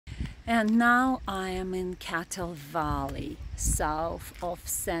And now I am in Kettle Valley, south of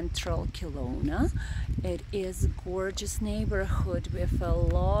central Kelowna. It is a gorgeous neighborhood with a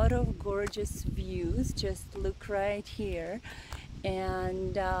lot of gorgeous views. Just look right here.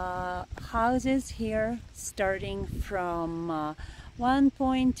 And houses here starting from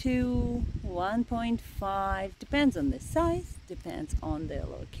 1.2, 1.5, depends on the size, depends on the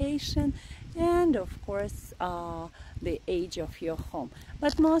location, and of course the age of your home.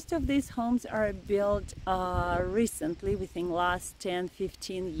 But most of these homes are built recently, within last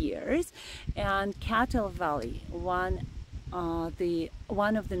 10-15 years. And Kettle Valley, one of the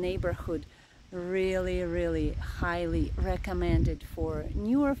neighborhood really highly recommended for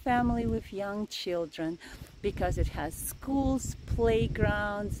newer family with young children, because it has schools,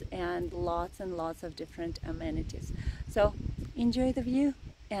 playgrounds, and lots of different amenities. So enjoy the view,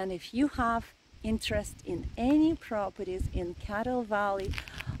 and if you have interest in any properties in Kettle Valley,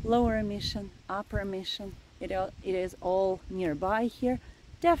 lower mission, upper mission, it is all nearby here,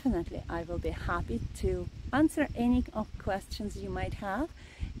 definitely I will be happy to answer any questions you might have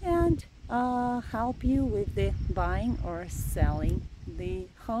and help you with the buying or selling the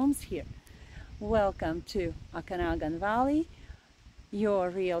homes here. Welcome to Okanagan Valley,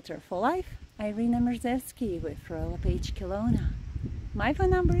 your realtor for life, Irina Merzewski with Royal Page Kelowna. My phone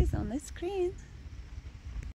number is on the screen.